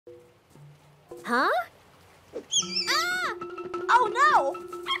Huh? Ah! Oh, no!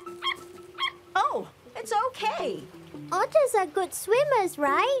 Oh, it's okay. Otters are good swimmers,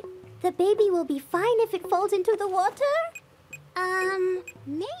 right? The baby will be fine if it falls into the water?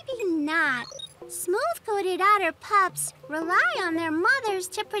 Maybe not. Smooth-coated otter pups rely on their mothers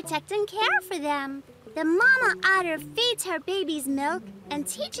to protect and care for them. The mama otter feeds her babies milk and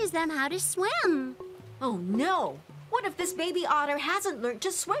teaches them how to swim. Oh, no. What if this baby otter hasn't learned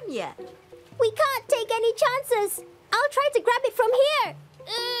to swim yet? We can't take any chances. I'll try to grab it from here.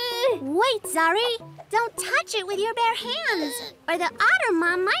 Wait, Zari. Don't touch it with your bare hands, or the otter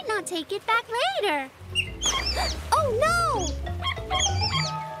mom might not take it back later. Oh, no!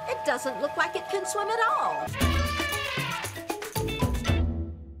 It doesn't look like it can swim at all.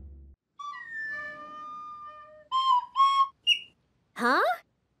 Huh?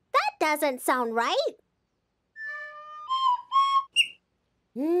 That doesn't sound right.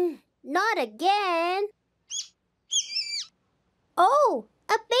 Not again. Oh,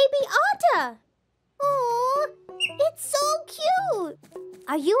 a baby otter. Oh, it's so cute.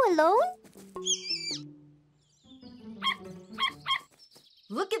 Are you alone?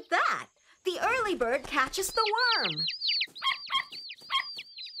 Look at that. The early bird catches the worm.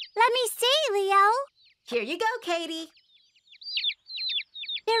 Let me see, Leo. Here you go, Katie.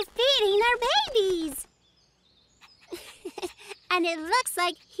 They're feeding their babies. And it looks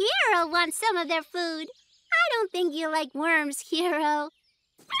like Hero wants some of their food. I don't think you like worms, Hero.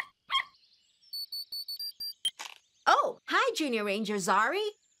 Oh, hi, Junior Ranger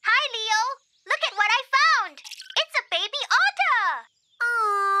Zari. Hi, Leo. Look at what I found. It's a baby otter.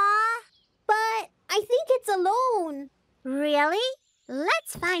 Aww. But I think it's alone. Really?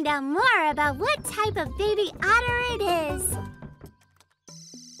 Let's find out more about what type of baby otter it is.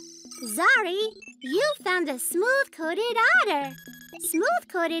 Zari, you found a smooth-coated otter.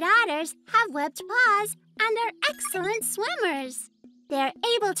 Smooth-coated otters have webbed paws and are excellent swimmers. They're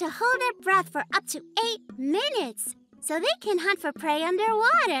able to hold their breath for up to 8 minutes, so they can hunt for prey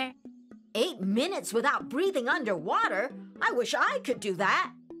underwater. 8 minutes without breathing underwater? I wish I could do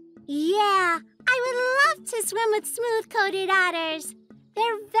that. Yeah, I would love to swim with smooth-coated otters.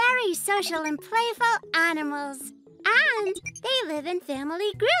 They're very social and playful animals. And they live in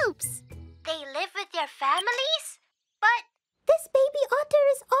family groups. They live with their families? But This baby otter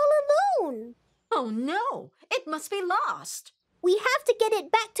is all alone. Oh, no. It must be lost. We have to get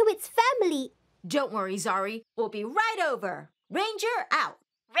it back to its family. Don't worry, Zari. We'll be right over. Ranger out.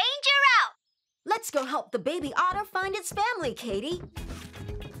 Ranger out. Let's go help the baby otter find its family, Katie.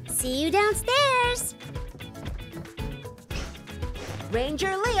 See you downstairs.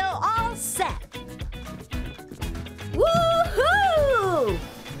 Ranger Leo all set. Woohoo!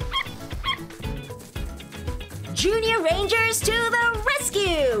 Junior Rangers to the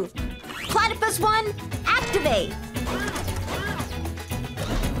rescue! Platypus 1, activate!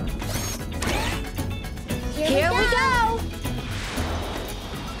 Here we go!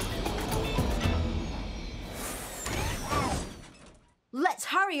 Let's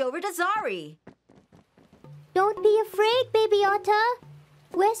hurry over to Zari. Don't be afraid, baby otter.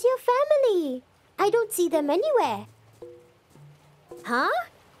 Where's your family? I don't see them anywhere. Huh?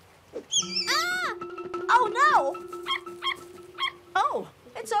 Ah! Oh, no! Oh,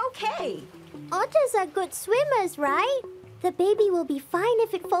 it's okay. Otters are good swimmers, right? The baby will be fine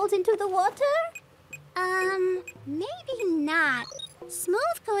if it falls into the water? Maybe not.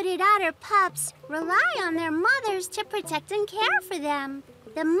 Smooth-coated otter pups rely on their mothers to protect and care for them.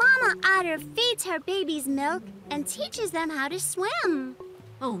 The mama otter feeds her babies milk and teaches them how to swim.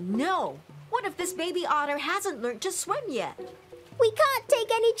 Oh, no. What if this baby otter hasn't learned to swim yet? We can't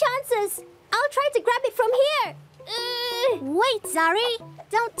take any chances. I'll try to grab it from here. Wait, Zari.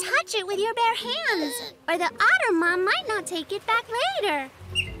 Don't touch it with your bare hands, or the otter mom might not take it back later.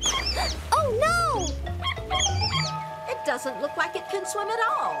 Oh, no! It doesn't look like it can swim at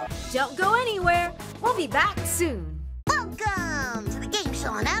all. Don't go anywhere. We'll be back soon. Welcome to the game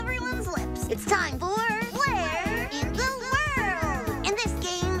show on everyone's lips. It's time for Where in the World? In this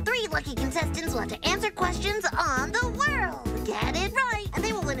game, 3 lucky contestants will have to answer questions on the world. Get it right, and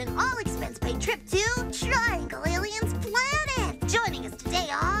they will win an all-expense-paid trip to Triangle Aliens Planet. Joining us today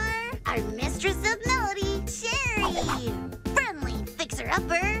are our Mistress of Melody, Sherry, Friendly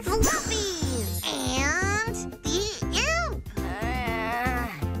Fixer-Upper, Fluffy, and the Imp.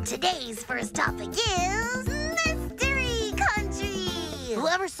 Today's first topic is Mystery Country.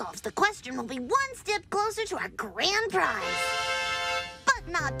 Whoever solves the question will be one step closer to our grand prize.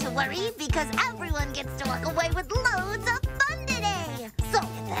 But not to worry, because everyone gets to walk away with loads of fun today. So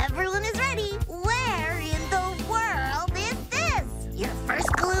if everyone is ready, where in the world is this? Your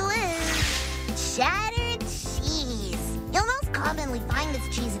first clue is Cheddar cheese. You'll most commonly find this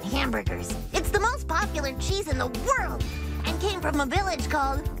cheese in hamburgers. It's the most popular cheese in the world and came from a village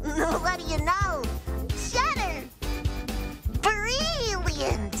called, what do you know? Cheddar.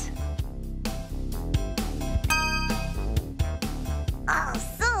 Brilliant. Oh,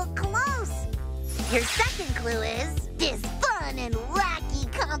 so close. Your second clue is this fun and wacky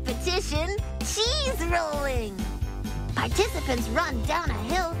competition, cheese rolling. Participants run down a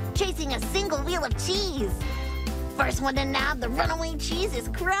hill chasing a single wheel of cheese. First one to nab the runaway cheese is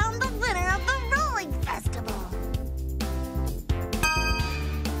crowned the winner of the rolling festival.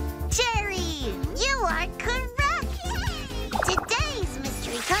 Jerry, you are correct. Today's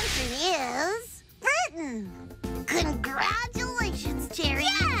mystery country is Britain. Congratulations, Jerry.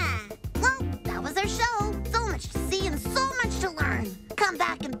 Yeah! Well, that was our show. So much to see and so much to learn. Come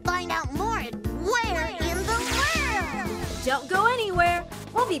back and find out more at Where in the World. Don't go anywhere.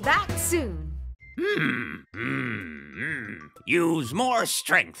 We'll be back soon. Use more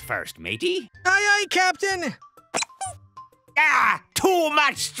strength first, matey. Aye, aye, Captain. Ah, too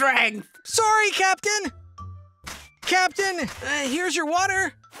much strength. Sorry, Captain. Captain, here's your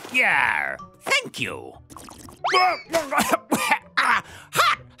water. Yeah, thank you. Hot,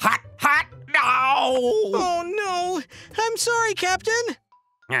 hot, hot. No. Oh, no. I'm sorry, Captain.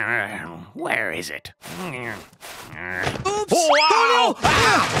 Where is it? Oops. Wow! Oh,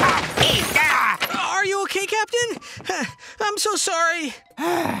 no. Are you okay, Captain? I'm so sorry.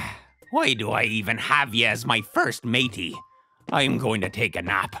 Why do I even have you as my first matey? I'm going to take a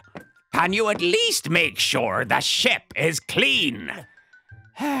nap. Can you at least make sure the ship is clean?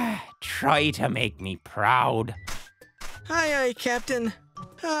 Try to make me proud. Aye, aye, Captain.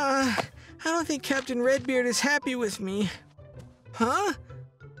 I don't think Captain Redbeard is happy with me. Huh?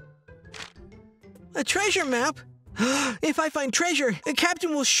 A treasure map? If I find treasure, the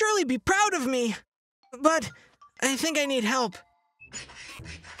Captain will surely be proud of me. But I think I need help.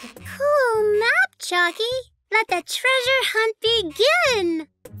 Cool map, Chalky. Let the treasure hunt begin.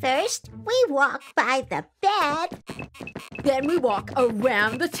 First, we walk by the bed. Then we walk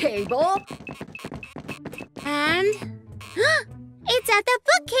around the table. And... it's at the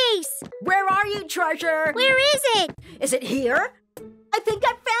bookcase. Where are you, treasure? Where is it? Is it here? I think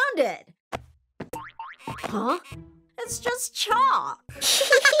I found it. Huh? It's just chalk.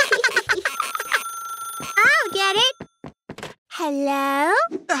 I'll get it. Hello?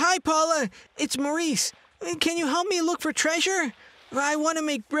 Hi, Paula. It's Maurice. Can you help me look for treasure? I want to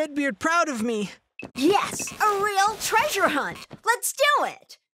make Redbeard proud of me. Yes, a real treasure hunt. Let's do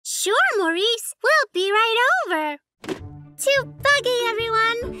it. Sure, Maurice. We'll be right over. To Buggy,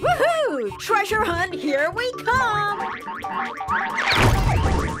 everyone. Woohoo! Treasure hunt, here we come.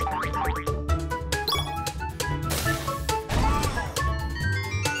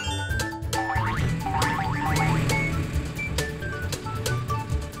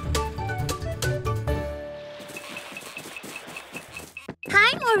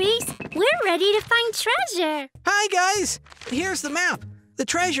 Hi, Maurice. We're ready to find treasure. Hi, guys. Here's the map. The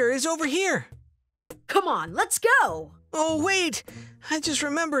treasure is over here. Come on, let's go. Oh, wait. I just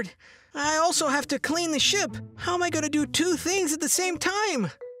remembered. I also have to clean the ship. How am I going to do two things at the same time?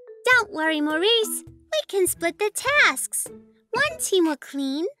 Don't worry, Maurice. We can split the tasks. One team will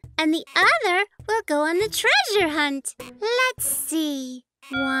clean, and the other will go on the treasure hunt. Let's see.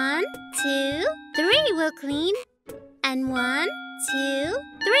 1, 2, 3 will clean, and 1, 2,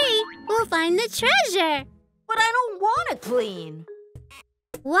 3 will find the treasure. But I don't want to clean.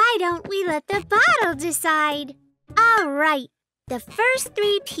 Why don't we let the bottle decide? All right. The first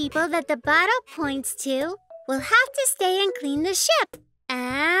 3 people that the bottle points to will have to stay and clean the ship.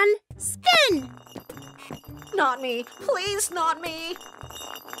 And spin! Not me. Please, not me.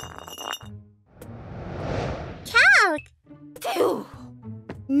 Calc! Phew.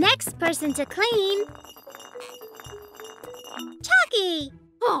 Next person to clean. Chalky!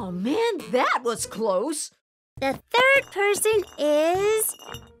 Oh, man, that was close. The third person is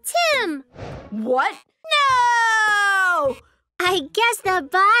Tim. What? No! I guess the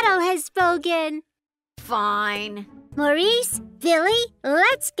bottle has spoken. Fine. Maurice, Billy,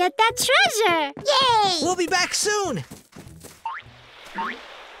 let's get that treasure. Yay! We'll be back soon.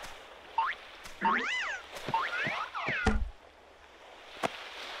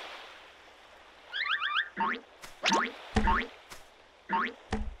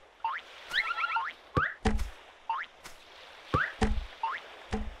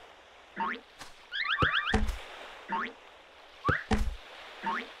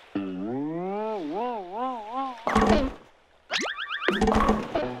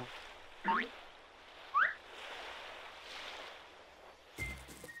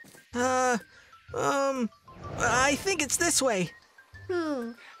 I think it's this way.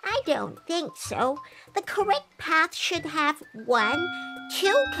 I don't think so. The correct path should have 1,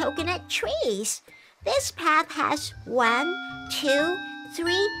 2 coconut trees. This path has 1, 2,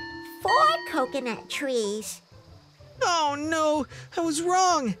 3, 4 coconut trees. Oh no, I was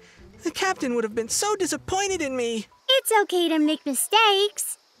wrong. The captain would have been so disappointed in me. It's okay to make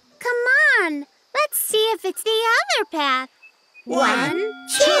mistakes. Come on, let's see if it's the other path. 1,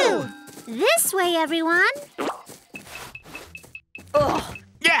 2. This way, everyone. Ugh!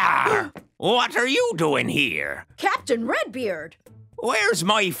 Yeah! What are you doing here? Captain Redbeard! Where's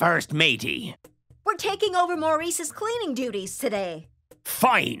my first matey? We're taking over Maurice's cleaning duties today.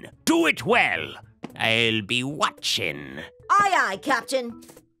 Fine, do it well. I'll be watching. Aye, aye, Captain.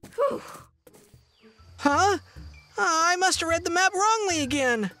 Whew. Huh? I must have read the map wrongly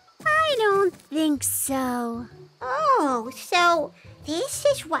again. I don't think so. Oh, so this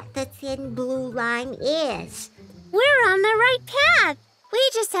is what the thin blue line is. We're on the right path. We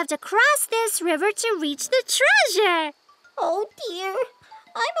just have to cross this river to reach the treasure. Oh dear,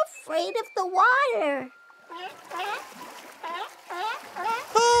 I'm afraid of the water.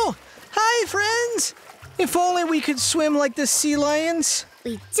 Oh, hi, friends. If only we could swim like the sea lions.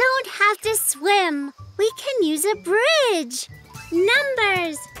 We don't have to swim. We can use a bridge.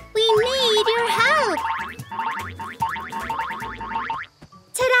 Numbers, we need your help.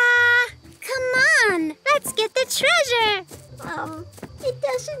 Ta-da! Come on, let's get the treasure. It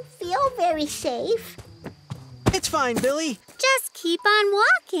doesn't feel very safe. It's fine, Billy. Just keep on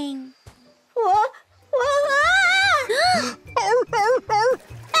walking. Whoa, whoa, ah!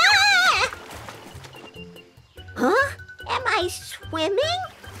 Ah! Huh? Am I swimming?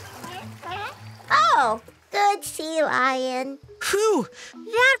 Oh, good sea lion. Phew,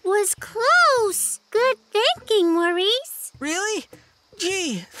 That was close. Good thinking, Maurice. really?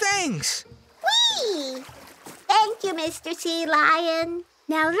 Gee, thanks. Whee! Thank you, Mr. Sea Lion.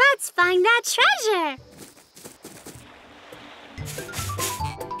 Now let's find that treasure.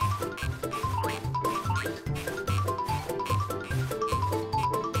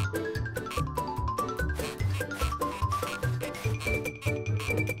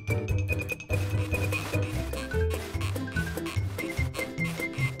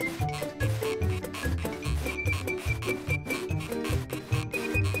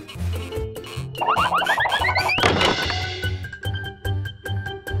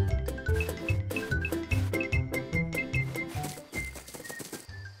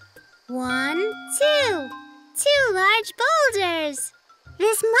 One, two. 2 large boulders.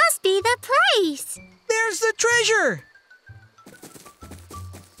 This must be the place. There's the treasure.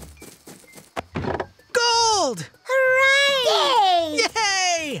 Gold! Hooray!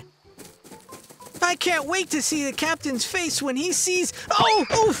 Yay! I can't wait to see the captain's face when he sees... Oh!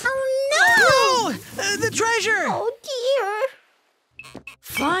 Oof! Oh, No! The treasure! Oh, dear.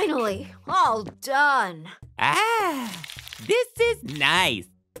 Finally, all done. Ah, this is nice.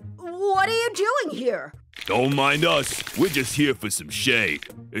 What are you doing here? Don't mind us. We're just here for some shade.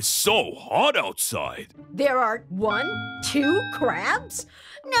 It's so hot outside. There are 1, 2 crabs?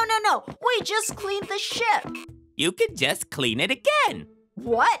 No. We just cleaned the ship. You could just clean it again.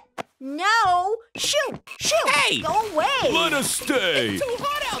 What? No! Shoot! Hey! Go away! Let us stay. Too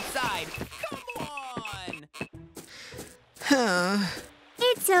hot outside. Come on. Huh.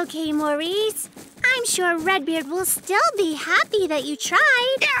 It's okay, Maurice. I'm sure Redbeard will still be happy that you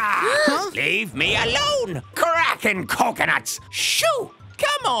tried. Yeah! Leave me alone. Cracking coconuts. Shoo!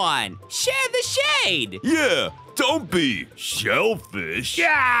 Come on. Share the shade. Yeah, don't be shellfish.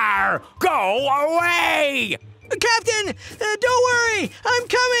 Yar! Go away! Captain, don't worry. I'm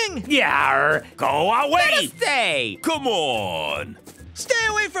coming. Yar! Go away! Stay! Come on. Stay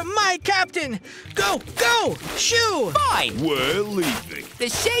away from my captain. Go, go, shoo. Fine. We're leaving. The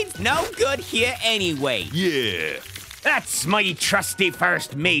shade's no good here anyway. Yeah. That's my trusty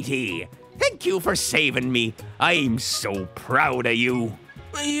first matey. Thank you for saving me. I'm so proud of you.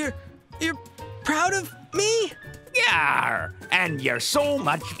 You're proud of me? Yar! And you're so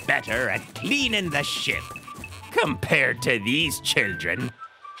much better at cleaning the ship compared to these children.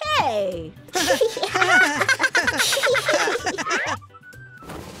 Hey!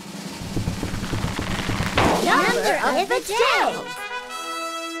 Number of the day.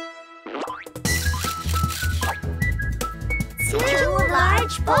 2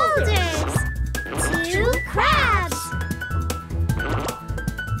 large boulders. 2 crabs.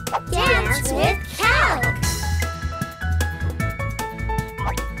 Dance with calc.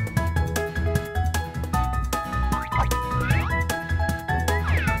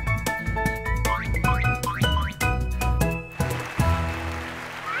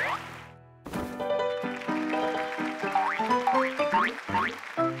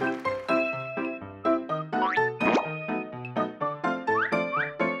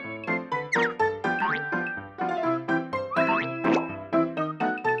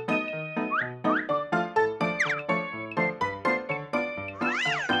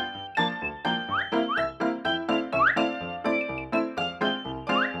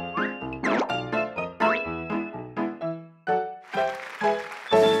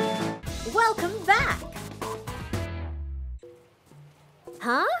 Welcome back.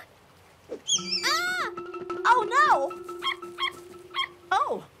 Huh? Ah! Oh, no!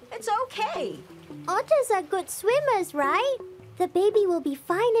 Oh, it's okay. Otters are good swimmers, right? The baby will be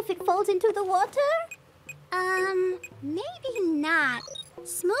fine if it falls into the water? Maybe not.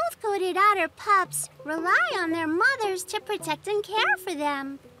 Smooth-coated otter pups rely on their mothers to protect and care for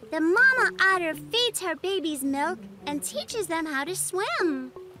them. The mama otter feeds her babies milk and teaches them how to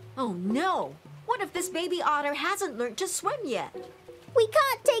swim. Oh, no. What if this baby otter hasn't learned to swim yet? We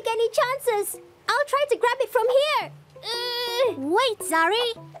can't take any chances. I'll try to grab it from here. Wait,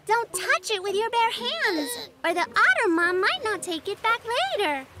 Zari. Don't touch it with your bare hands, or the otter mom might not take it back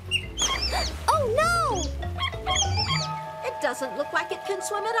later. Oh, no! It doesn't look like it can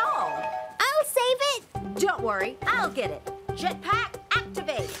swim at all. I'll save it. Don't worry, I'll get it. Jetpack,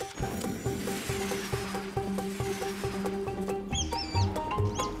 activate.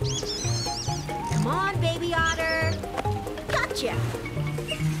 Come on, baby otter. Gotcha.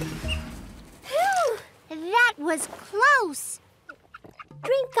 Phew! That was close.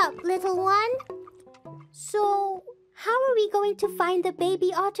 Drink up, little one. So, how are we going to find the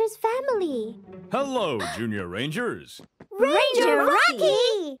baby otter's family? Hello, Junior Rangers. Ranger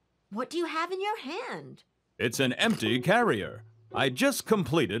Rocky! What do you have in your hand? It's an empty carrier. I just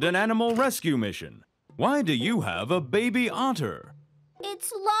completed an animal rescue mission. Why do you have a baby otter?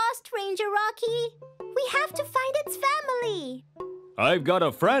 It's lost, Ranger Rocky. We have to find its family. I've got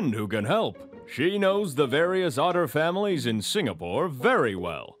a friend who can help. She knows the various otter families in Singapore very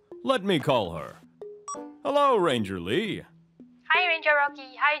well. Let me call her. Hello, Ranger Lee. Hi, Ranger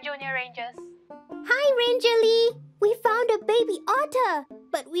Rocky. Hi, Junior Rangers. Hi, Ranger Lee. We found a baby otter,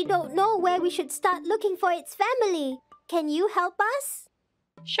 but we don't know where we should start looking for its family. Can you help us?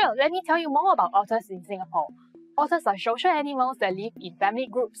 Sure, let me tell you more about otters in Singapore. Otters are social animals that live in family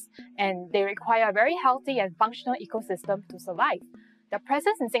groups, and they require a very healthy and functional ecosystem to survive. Their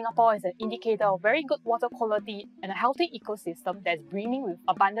presence in Singapore is an indicator of very good water quality and a healthy ecosystem that's brimming with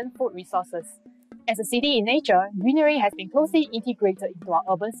abundant food resources. As a city in nature, greenery has been closely integrated into our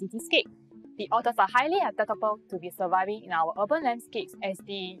urban cityscape. The otters are highly adaptable to be surviving in our urban landscapes as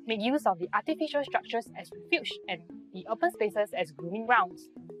they make use of the artificial structures as refuge and the open spaces as grooming grounds.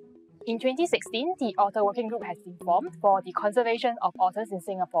 In 2016, the Otter Working Group has been formed for the conservation of otters in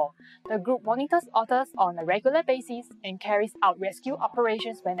Singapore. The group monitors otters on a regular basis and carries out rescue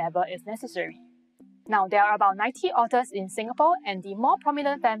operations whenever it's necessary. Now, there are about 90 otters in Singapore, and the more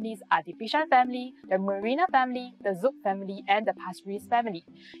prominent families are the Bishan family, the Marina family, the Zook family, and the Pasir family.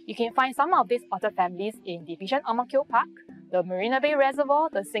 You can find some of these otter families in the Bishan Ang Mo Kio Park, the Marina Bay Reservoir,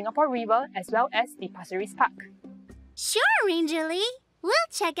 the Singapore River, as well as the Pasir Ris Park. Sure, Ranger Lee. We'll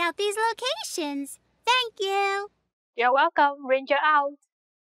check out these locations. Thank you. You're welcome. Ranger out.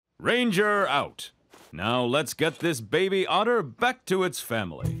 Ranger out. Now let's get this baby otter back to its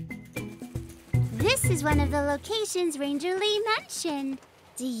family. This is one of the locations Ranger Lee mentioned.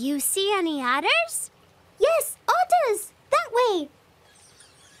 Do you see any otters? Yes, otters! That way!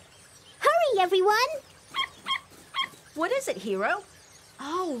 Hurry, everyone! What is it, Hero?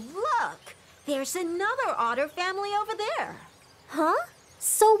 Oh, look! There's another otter family over there. Huh?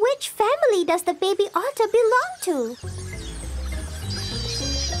 So which family does the baby otter belong to?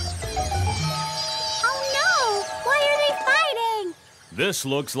 Oh no! Why are they fighting? This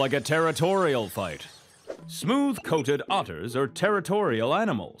looks like a territorial fight. Smooth-coated otters are territorial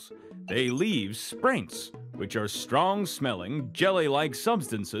animals. They leave spraints, which are strong-smelling, jelly-like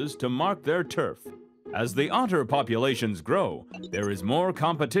substances to mark their turf. As the otter populations grow, there is more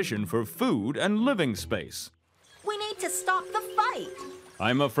competition for food and living space. We need to stop the fight.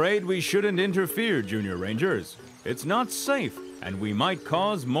 I'm afraid we shouldn't interfere, Junior Rangers. It's not safe, and we might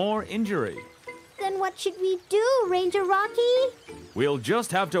cause more injury. Then what should we do, Ranger Rocky? We'll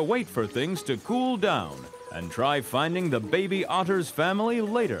just have to wait for things to cool down and try finding the baby otter's family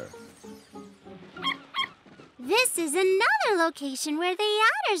later. This is another location where the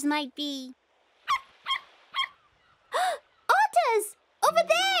otters might be. Otters! Over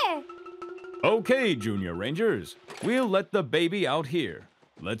there! Okay, Junior Rangers. We'll let the baby out here.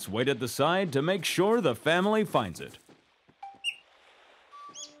 Let's wait at the side to make sure the family finds it.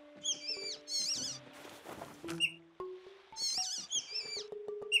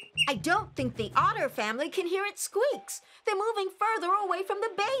 I don't think the otter family can hear its squeaks. They're moving further away from the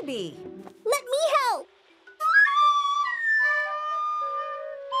baby. Let me help!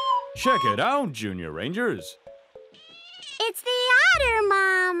 Check it out, Junior Rangers. It's the otter,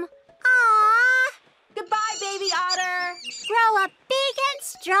 Mom! Aww! Goodbye, baby otter. Grow up big and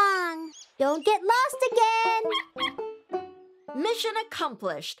strong. Don't get lost again. Mission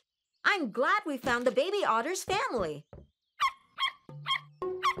accomplished. I'm glad we found the baby otter's family.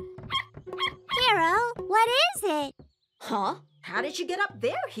 Hero, what is it? Huh? How did you get up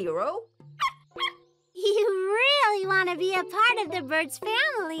there, Hero? You really want to be a part of the bird's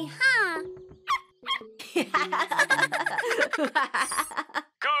family, huh?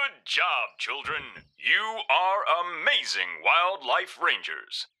 Good job, children. You are amazing wildlife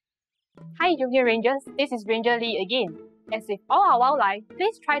rangers. Hi, Junior Rangers. This is Ranger Lee again. As with all our wildlife,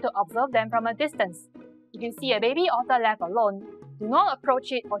 please try to observe them from a distance. If you see a baby otter left alone, do not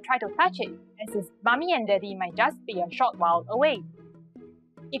approach it or try to touch it, as its mommy and daddy might just be a short while away.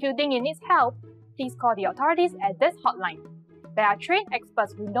 If you think it needs help, please call the authorities at this hotline. There are trained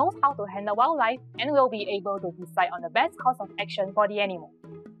experts who know how to handle wildlife and will be able to decide on the best course of action for the animal.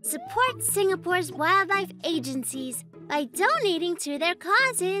 Support Singapore's wildlife agencies by donating to their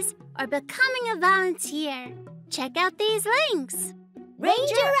causes or becoming a volunteer. Check out these links.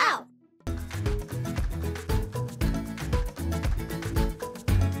 Ranger out!